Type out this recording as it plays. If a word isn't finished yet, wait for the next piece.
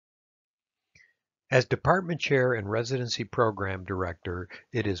As Department Chair and Residency Program Director,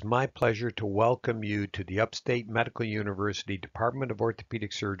 it is my pleasure to welcome you to the Upstate Medical University Department of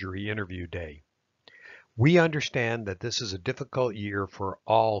Orthopedic Surgery Interview Day. We understand that this is a difficult year for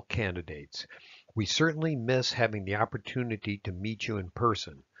all candidates. We certainly miss having the opportunity to meet you in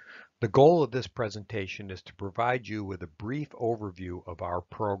person. The goal of this presentation is to provide you with a brief overview of our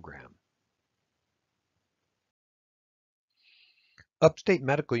program. Upstate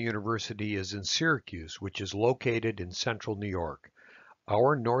Medical University is in Syracuse, which is located in central New York.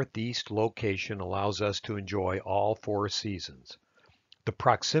 Our northeast location allows us to enjoy all 4 seasons. The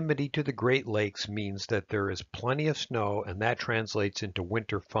proximity to the Great Lakes means that there is plenty of snow, and that translates into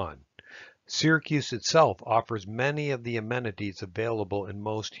winter fun. Syracuse itself offers many of the amenities available in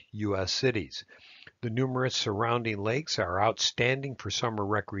most U.S. cities. The numerous surrounding lakes are outstanding for summer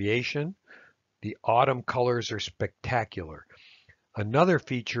recreation. The autumn colors are spectacular. Another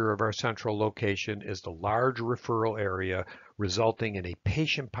feature of our central location is the large referral area, resulting in a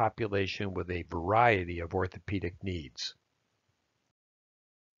patient population with a variety of orthopedic needs.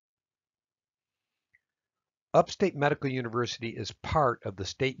 Upstate Medical University is part of the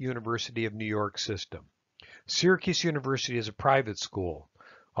State University of New York system. Syracuse University is a private school.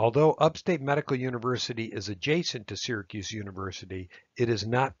 Although Upstate Medical University is adjacent to Syracuse University, it is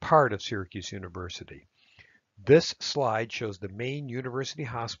not part of Syracuse University. This slide shows the main university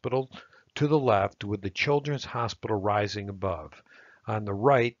hospital to the left, with the Children's Hospital rising above. On the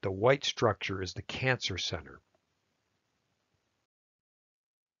right, the white structure is the Cancer Center.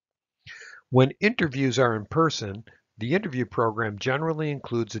 When interviews are in person, the interview program generally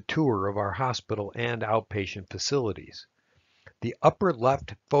includes a tour of our hospital and outpatient facilities. The upper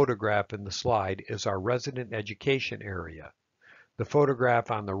left photograph in the slide is our resident education area. The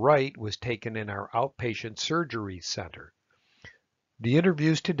photograph on the right was taken in our outpatient surgery center. The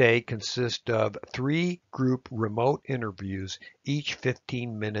interviews today consist of 3 group remote interviews, each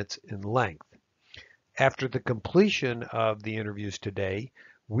 15 minutes in length. After the completion of the interviews today,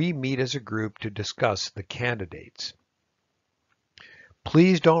 we meet as a group to discuss the candidates.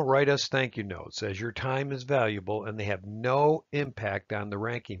 Please don't write us thank you notes, as your time is valuable and they have no impact on the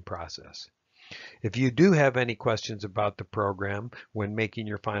ranking process. If you do have any questions about the program when making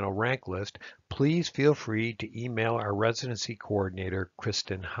your final rank list, please feel free to email our residency coordinator,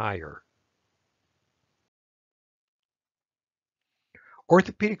 Kristen Heyer.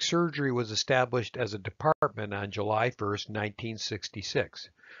 Orthopedic surgery was established as a department on July 1, 1966.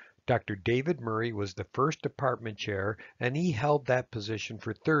 Dr. David Murray was the first department chair, and he held that position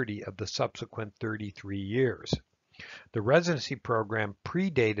for 30 of the subsequent 33 years. The residency program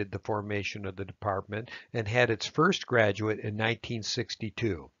predated the formation of the department and had its first graduate in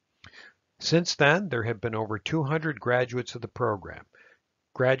 1962. Since then, there have been over 200 graduates of the program.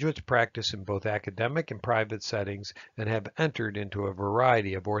 Graduates practice in both academic and private settings and have entered into a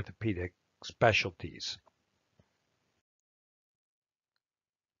variety of orthopedic specialties.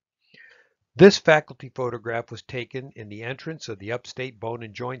 This faculty photograph was taken in the entrance of the Upstate Bone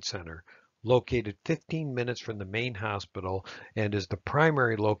and Joint Center, located 15 minutes from the main hospital, and is the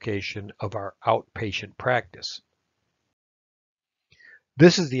primary location of our outpatient practice.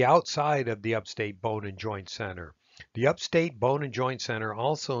 This is the outside of the Upstate Bone and Joint Center. The Upstate Bone and Joint Center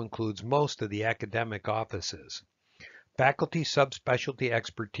also includes most of the academic offices. Faculty subspecialty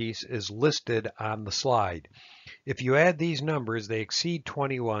expertise is listed on the slide. If you add these numbers, they exceed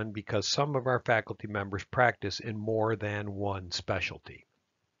 21 because some of our faculty members practice in more than one specialty.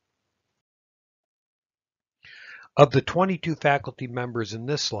 Of the 22 faculty members in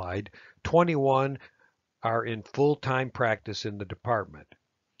this slide, 21 are in full-time practice in the department.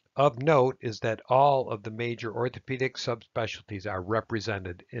 Of note is that all of the major orthopedic subspecialties are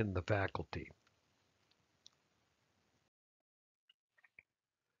represented in the faculty.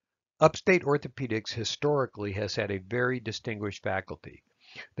 Upstate Orthopedics historically has had a very distinguished faculty.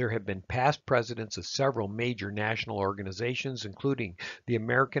 There have been past presidents of several major national organizations, including the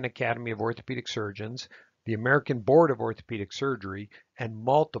American Academy of Orthopedic Surgeons, the American Board of Orthopedic Surgery, and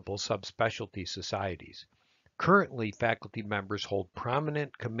multiple subspecialty societies. Currently, faculty members hold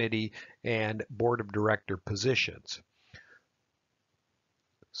prominent committee and board of director positions.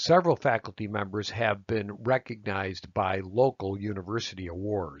 Several faculty members have been recognized by local university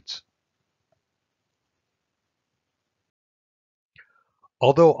awards.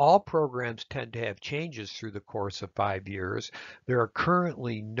 Although all programs tend to have changes through the course of 5 years, there are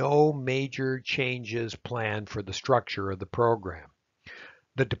currently no major changes planned for the structure of the program.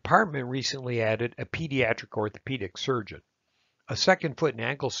 The department recently added a pediatric orthopedic surgeon. A second foot and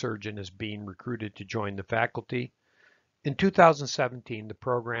ankle surgeon is being recruited to join the faculty. In 2017, the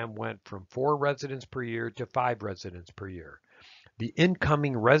program went from 4 residents per year to 5 residents per year. The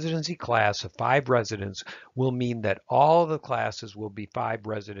incoming residency class of 5 residents will mean that all of the classes will be 5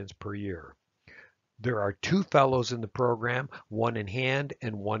 residents per year. There are 2 fellows in the program, one in hand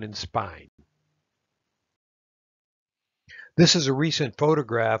and one in spine. This is a recent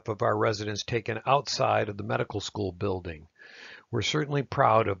photograph of our residents taken outside of the medical school building. We're certainly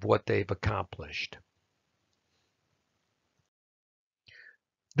proud of what they've accomplished.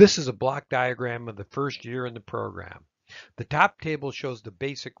 This is a block diagram of the first year in the program. The top table shows the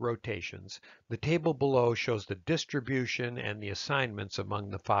basic rotations. The table below shows the distribution and the assignments among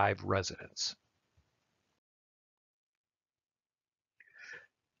the 5 residents.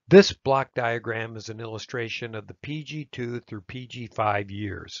 This block diagram is an illustration of the PG2 through PG5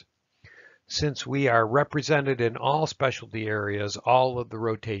 years. Since we are represented in all specialty areas, all of the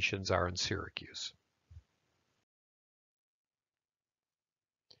rotations are in Syracuse.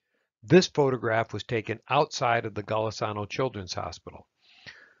 This photograph was taken outside of the Golisano Children's Hospital.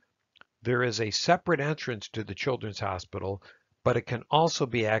 There is a separate entrance to the Children's Hospital, but it can also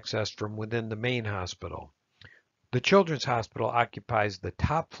be accessed from within the main hospital. The Children's Hospital occupies the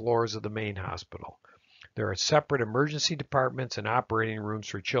top floors of the main hospital. There are separate emergency departments and operating rooms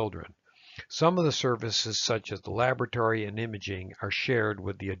for children. Some of the services, such as the laboratory and imaging, are shared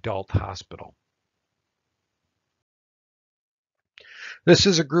with the adult hospital. This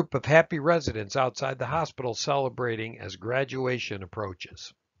is a group of happy residents outside the hospital celebrating as graduation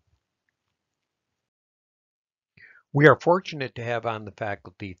approaches. We are fortunate to have on the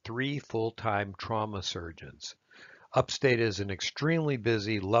faculty 3 full-time trauma surgeons. Upstate is an extremely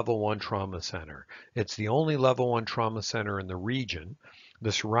busy Level 1 trauma center. It's the only Level 1 trauma center in the region.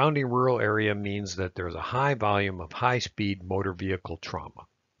 The surrounding rural area means that there's a high volume of high-speed motor vehicle trauma.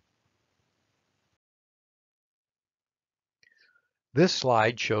 This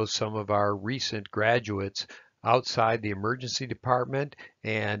slide shows some of our recent graduates outside the emergency department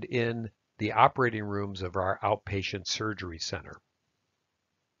and in the operating rooms of our outpatient surgery center.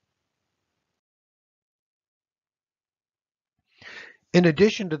 In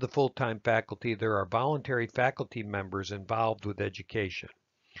addition to the full-time faculty, there are voluntary faculty members involved with education.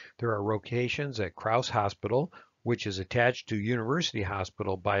 There are rotations at Krause Hospital, which is attached to University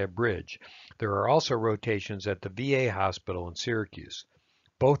Hospital by a bridge. There are also rotations at the VA Hospital in Syracuse.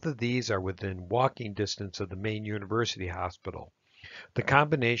 Both of these are within walking distance of the main University Hospital. The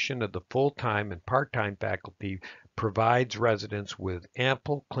combination of the full-time and part-time faculty provides residents with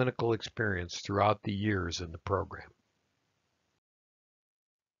ample clinical experience throughout the years in the program.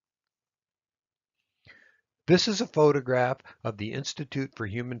 This is a photograph of the Institute for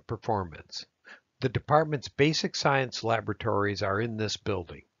Human Performance. The department's basic science laboratories are in this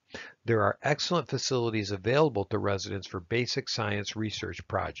building. There are excellent facilities available to residents for basic science research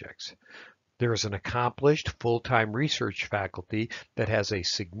projects. There is an accomplished full-time research faculty that has a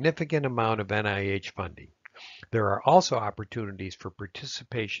significant amount of NIH funding. There are also opportunities for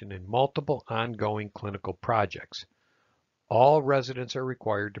participation in multiple ongoing clinical projects. All residents are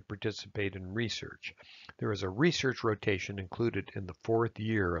required to participate in research. There is a research rotation included in the 4th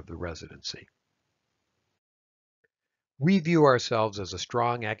year of the residency. We view ourselves as a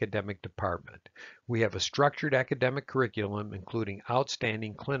strong academic department. We have a structured academic curriculum, including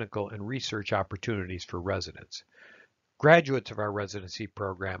outstanding clinical and research opportunities for residents. Graduates of our residency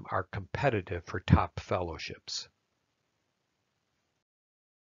program are competitive for top fellowships.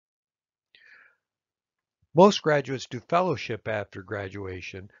 Most graduates do fellowship after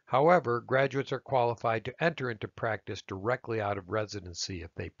graduation. However, graduates are qualified to enter into practice directly out of residency if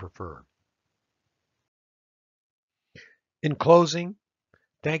they prefer. In closing,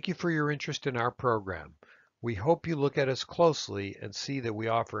 thank you for your interest in our program. We hope you look at us closely and see that we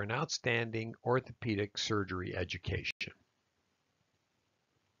offer an outstanding orthopedic surgery education.